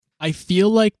I feel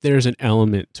like there's an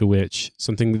element to which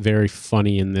something very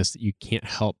funny in this that you can't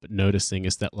help but noticing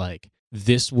is that like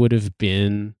this would have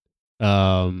been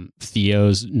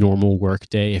Theo's normal work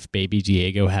day if baby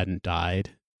Diego hadn't died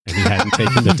and he hadn't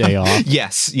taken the day off.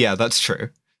 Yes, yeah, that's true.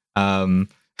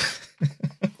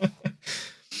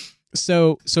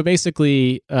 So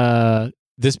basically,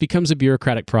 this becomes a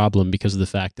bureaucratic problem because of the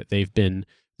fact that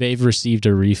they've received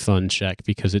a refund check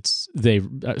because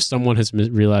someone has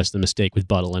realized the mistake with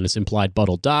Buttle, and it's implied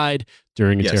Buttle died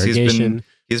during interrogation.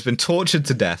 He's been tortured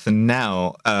to death, and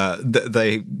now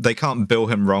they can't bill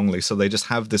him wrongly, so they just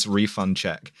have this refund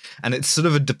check, and it's sort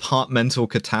of a departmental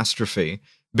catastrophe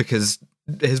because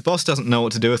his boss doesn't know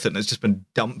what to do with it, and it's just been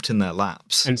dumped in their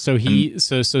laps. And so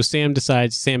Sam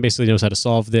basically knows how to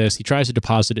solve this. He tries to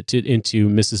deposit it into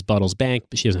Mrs. Buttle's bank,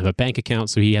 but she doesn't have a bank account,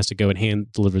 so he has to go and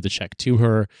hand deliver the check to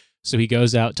her. So he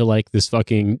goes out to like this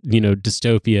fucking,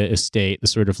 dystopia estate, the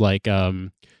sort of like,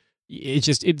 the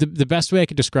best way I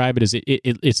could describe it is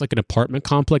it's like an apartment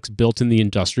complex built in the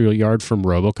industrial yard from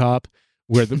RoboCop,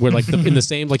 where like in the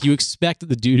same, like you expect that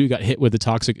the dude who got hit with the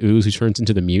toxic ooze who turns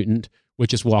into the mutant would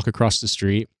just walk across the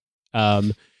street.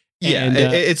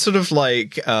 It's sort of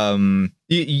like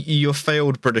your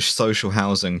failed British social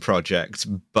housing project,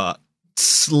 but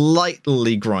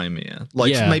slightly grimier,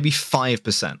 like maybe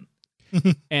 5%.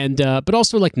 And but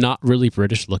also like not really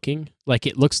British looking. Like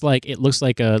it looks like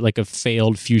a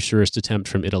failed futurist attempt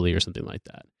from Italy or something like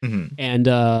that. Mm-hmm.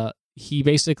 And he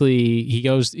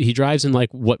drives in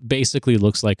like what basically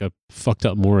looks like a fucked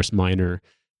up Morris Minor.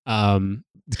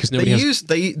 Because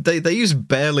they use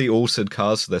barely altered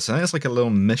cars for this. I think it's like a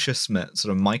little Misha Smith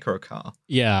sort of micro car.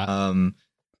 Yeah.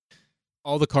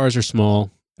 All the cars are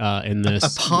small in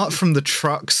this. Apart from the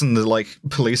trucks and the like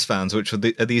police vans, which are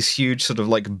these huge sort of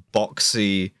like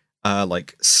boxy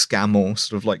like Scammell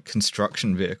sort of like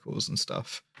construction vehicles and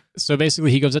stuff. So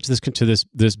basically, he goes up to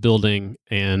this building,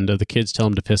 and the kids tell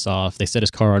him to piss off. They set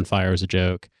his car on fire as a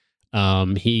joke.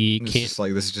 He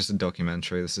can't. This is just a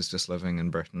documentary. This is just living in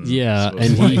Britain. Yeah,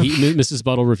 and Mrs.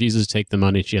 Buttle refuses to take the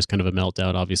money. She has kind of a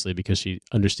meltdown, obviously, because she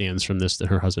understands from this that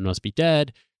her husband must be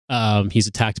dead. He's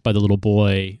attacked by the little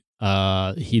boy.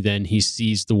 He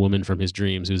sees the woman from his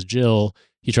dreams, who's Jill.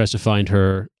 He tries to find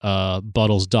her,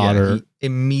 Buttle's daughter. Yeah, he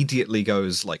immediately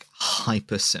goes like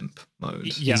hyper simp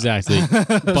mode. Yeah. Exactly.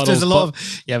 There's a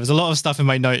lot of stuff in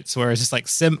my notes where it's just like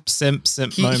simp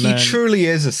moment. He truly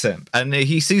is a simp, and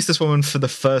he sees this woman for the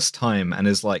first time and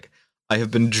is like, I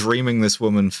have been dreaming this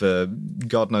woman for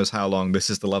God knows how long. This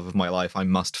is the love of my life. I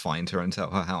must find her and tell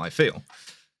her how I feel.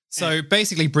 So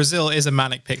basically, Brazil is a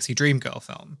manic pixie dream girl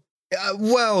film.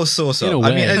 Well, sort of.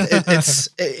 I mean,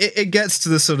 it gets to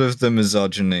the sort of the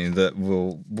misogyny that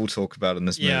we'll talk about in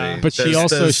this movie. But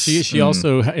she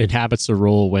also inhabits a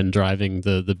role when driving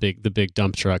the big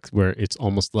dump truck, where it's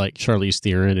almost like Charlize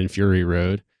Theron in Fury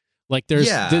Road. Like there's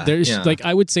like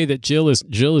I would say that Jill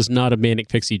is not a manic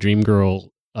pixie dream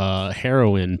girl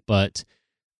heroine, but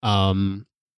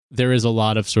there is a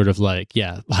lot of sort of like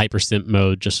hyper simp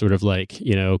mode, just sort of like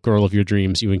girl of your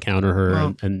dreams. You encounter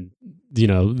her and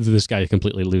this guy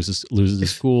completely loses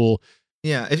his cool.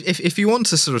 Yeah, if you want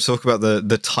to sort of talk about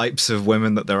the types of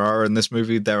women that there are in this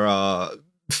movie, there are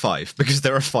 5, because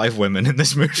there are 5 women in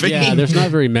this movie. Yeah, there's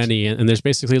not very many, and there's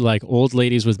basically like old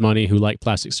ladies with money who like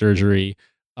plastic surgery,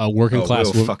 working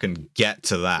class. We'll fucking get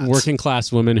to that. Working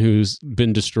class woman who's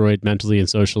been destroyed mentally and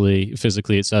socially,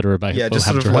 physically, etc. by just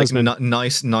sort of like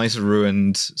nice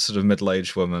ruined sort of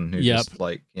middle-aged woman who just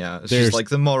like she's like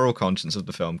the moral conscience of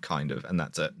the film, kind of, and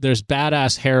that's it. There's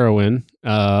badass heroine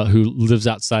who lives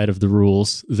outside of the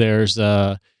rules. There's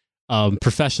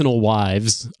professional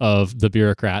wives of the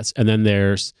bureaucrats, and then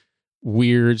there's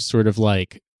weird sort of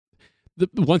like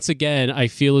once again I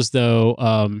feel as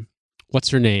though what's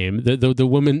her name? The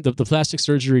woman, the plastic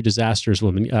surgery disasters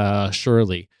woman,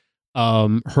 Shirley.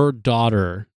 Her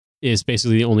daughter is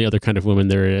basically the only other kind of woman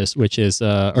there is, which is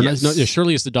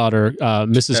Shirley is the daughter.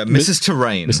 Mrs.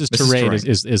 Terrain. Mrs. Terrain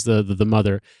is the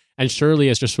mother, and Shirley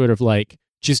is just sort of like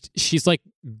she's like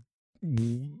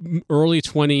early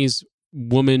 20s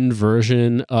woman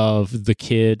version of the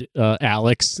kid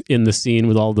Alex in the scene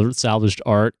with all the salvaged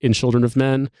art in Children of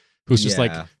Men. Who's just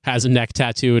like has a neck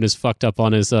tattoo and is fucked up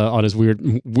on his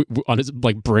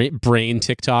like brain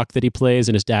TikTok that he plays,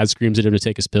 and his dad screams at him to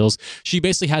take his pills. She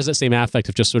basically has that same affect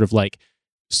of just sort of like,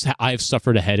 I've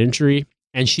suffered a head injury,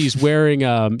 and she's wearing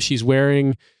I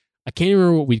can't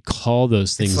remember what we'd call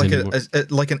those things.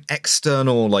 It's like an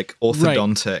external like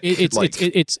orthodontic. Right.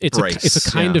 It's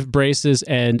a kind of braces,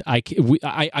 and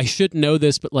I should know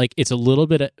this, but like it's a little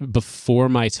bit before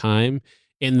my time.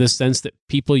 in the sense that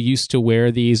people used to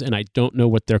wear these, and I don't know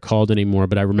what they're called anymore,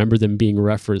 but I remember them being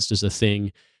referenced as a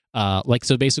thing.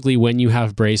 So basically when you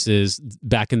have braces,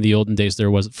 back in the olden days,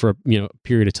 there was, for a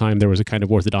period of time, there was a kind of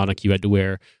orthodontic you had to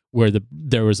wear where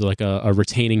there was like a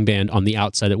retaining band on the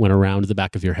outside that went around the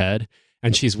back of your head.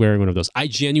 And she's wearing one of those. I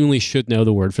genuinely should know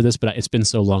the word for this, but it's been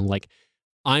so long. Like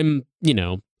I'm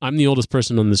the oldest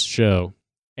person on this show,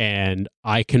 and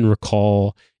I can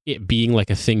recall it being like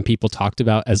a thing people talked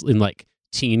about as in like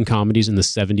teen comedies in the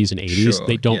 70s and 80s. Sure,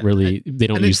 they don't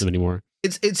use them anymore.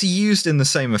 It's used in the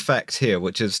same effect here,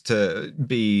 which is to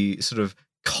be sort of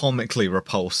comically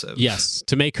repulsive. Yes,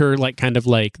 to make her like kind of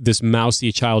like this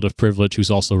mousy child of privilege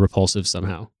who's also repulsive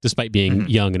somehow, despite being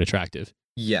young and attractive.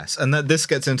 Yes, and that this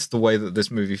gets into the way that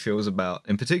this movie feels about,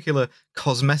 in particular,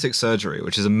 cosmetic surgery,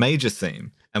 which is a major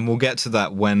theme, and we'll get to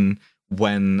that when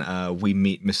we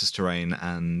meet Mrs. Terrain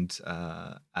and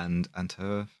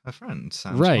her friend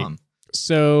Sam's mom.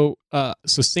 So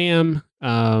Sam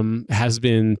has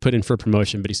been put in for a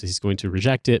promotion, but he says he's going to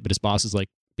reject it. But his boss is like,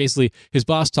 basically, his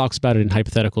boss talks about it in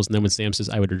hypotheticals, and then when Sam says,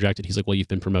 I would reject it, he's like, well, you've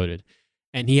been promoted.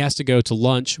 And he has to go to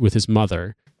lunch with his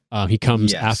mother. He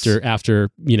comes after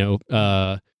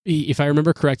if I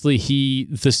remember correctly,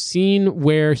 the scene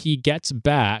where he gets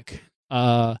back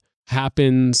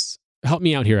happens. Help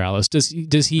me out here, Alice. Does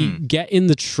he get in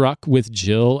the truck with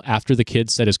Jill after the kid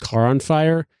set his car on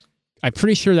fire? I'm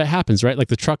pretty sure that happens, right? Like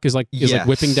the truck is like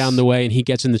whipping down the way, and he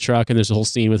gets in the truck, and there's a whole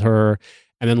scene with her,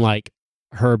 and then like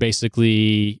her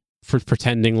basically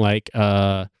pretending like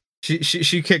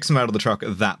she kicks him out of the truck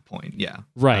at that point. Yeah,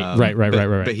 right.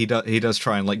 But he does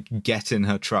try and like get in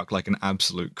her truck like an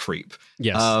absolute creep.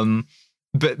 Yes.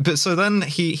 But so then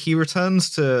he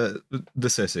returns to the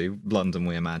city, London,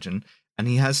 we imagine, and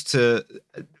he has to.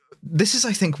 This is,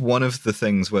 I think, one of the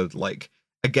things where like.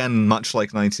 Again, much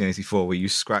like 1984, where you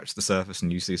scratch the surface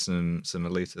and you see some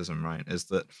elitism, right? Is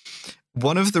that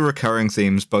one of the recurring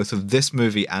themes, both of this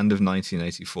movie and of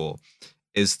 1984,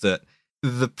 is that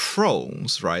the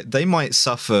proles, right? They might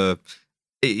suffer,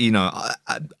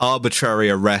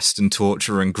 arbitrary arrest and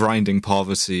torture and grinding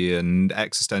poverty and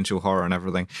existential horror and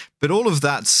everything, but all of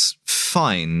that's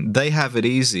fine. They have it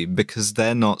easy because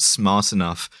they're not smart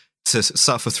enough to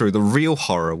suffer through the real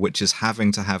horror, which is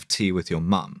having to have tea with your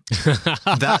mum.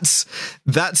 That's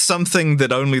something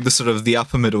that only the sort of the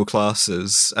upper middle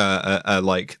classes are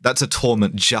like. That's a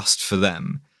torment just for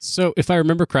them. So, if I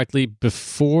remember correctly,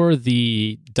 before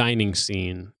the dining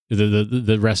scene,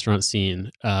 the restaurant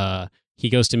scene, he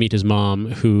goes to meet his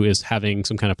mom, who is having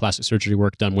some kind of plastic surgery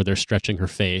work done where they're stretching her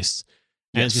face,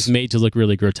 and it's just made to look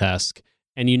really grotesque.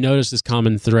 And you notice this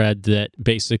common thread that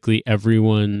basically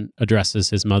everyone addresses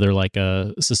his mother like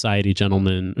a society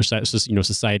gentleman or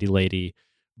society lady,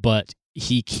 but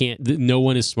he can't. No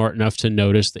one is smart enough to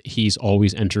notice that he's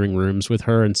always entering rooms with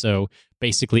her, and so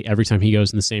basically every time he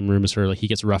goes in the same room as her, like he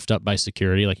gets roughed up by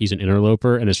security, like he's an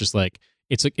interloper, and it's just like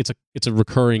it's a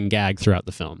recurring gag throughout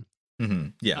the film. Mm-hmm.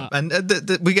 Yeah, and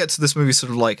we get to this movie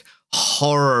sort of like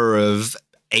horror of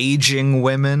aging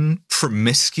women,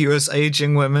 promiscuous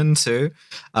aging women too.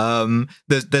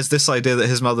 There's this idea that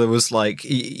his mother was like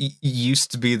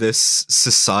used to be this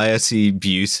society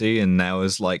beauty and now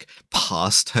is like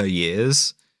past her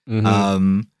years.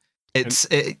 Mm-hmm.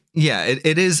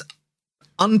 It is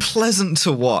unpleasant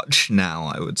to watch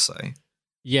now, I would say.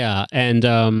 Yeah, and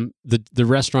the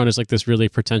restaurant is like this really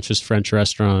pretentious French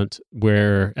restaurant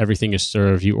where everything is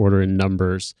served, you order in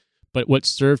numbers, but what's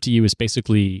served to you is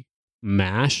basically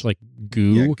mash, like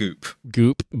goop,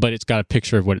 but it's got a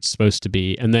picture of what it's supposed to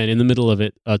be. And then in the middle of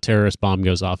it, a terrorist bomb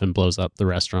goes off and blows up the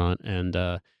restaurant, and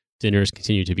dinners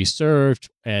continue to be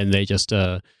served, and they just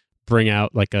bring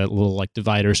out like a little like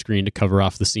divider screen to cover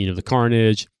off the scene of the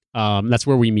carnage. That's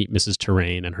where we meet Mrs.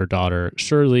 Terrain and her daughter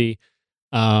Shirley.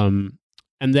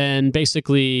 And then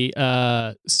basically,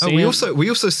 Sam... we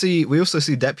also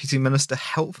see Deputy Minister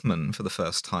Helpman for the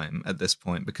first time at this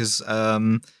point because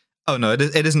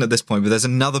it isn't at this point, but there's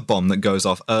another bomb that goes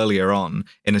off earlier on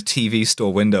in a TV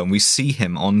store window, and we see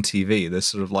him on TV. This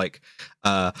sort of like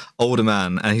older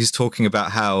man, and he's talking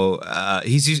about how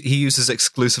he uses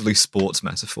exclusively sports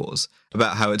metaphors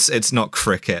about how it's not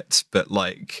cricket, but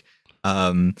like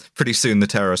pretty soon the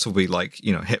terrorists will be like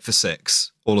hit for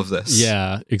six. All of this,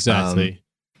 yeah, exactly.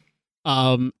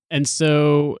 And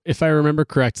so, if I remember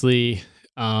correctly,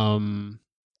 Sam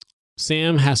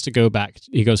has to go back.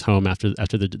 He goes home after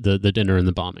the dinner and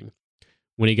the bombing.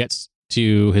 When he gets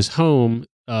to his home,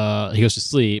 he goes to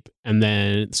sleep, and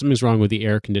then something's wrong with the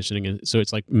air conditioning, and so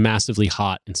it's like massively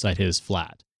hot inside his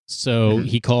flat. So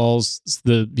he calls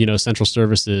the central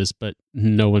services, but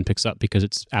no one picks up because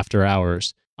it's after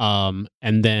hours.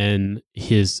 And then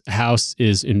his house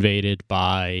is invaded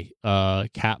by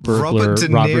cat burglar Robert De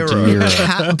Niro.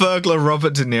 Cat burglar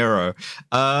Robert De Niro.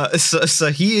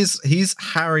 So he's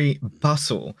Harry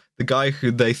Buttle, the guy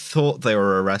who they thought they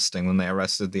were arresting when they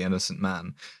arrested the innocent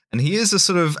man, and he is a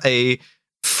sort of a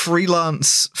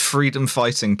freelance freedom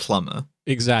fighting plumber.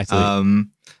 Exactly.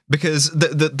 Because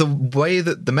the way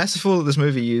that the metaphor that this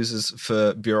movie uses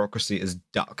for bureaucracy is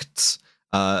ducts.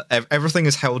 Everything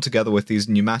is held together with these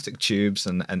pneumatic tubes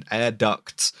and air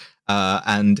ducts,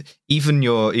 and even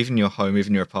your home,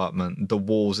 even your apartment, the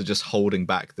walls are just holding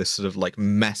back this sort of like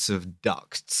mess of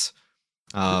ducts.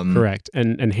 Correct.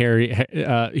 And Harry,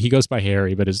 he goes by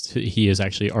Harry, but he is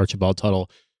actually Archibald Tuttle.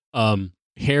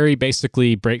 Harry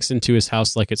basically breaks into his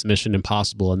house like it's Mission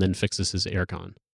Impossible and then fixes his aircon.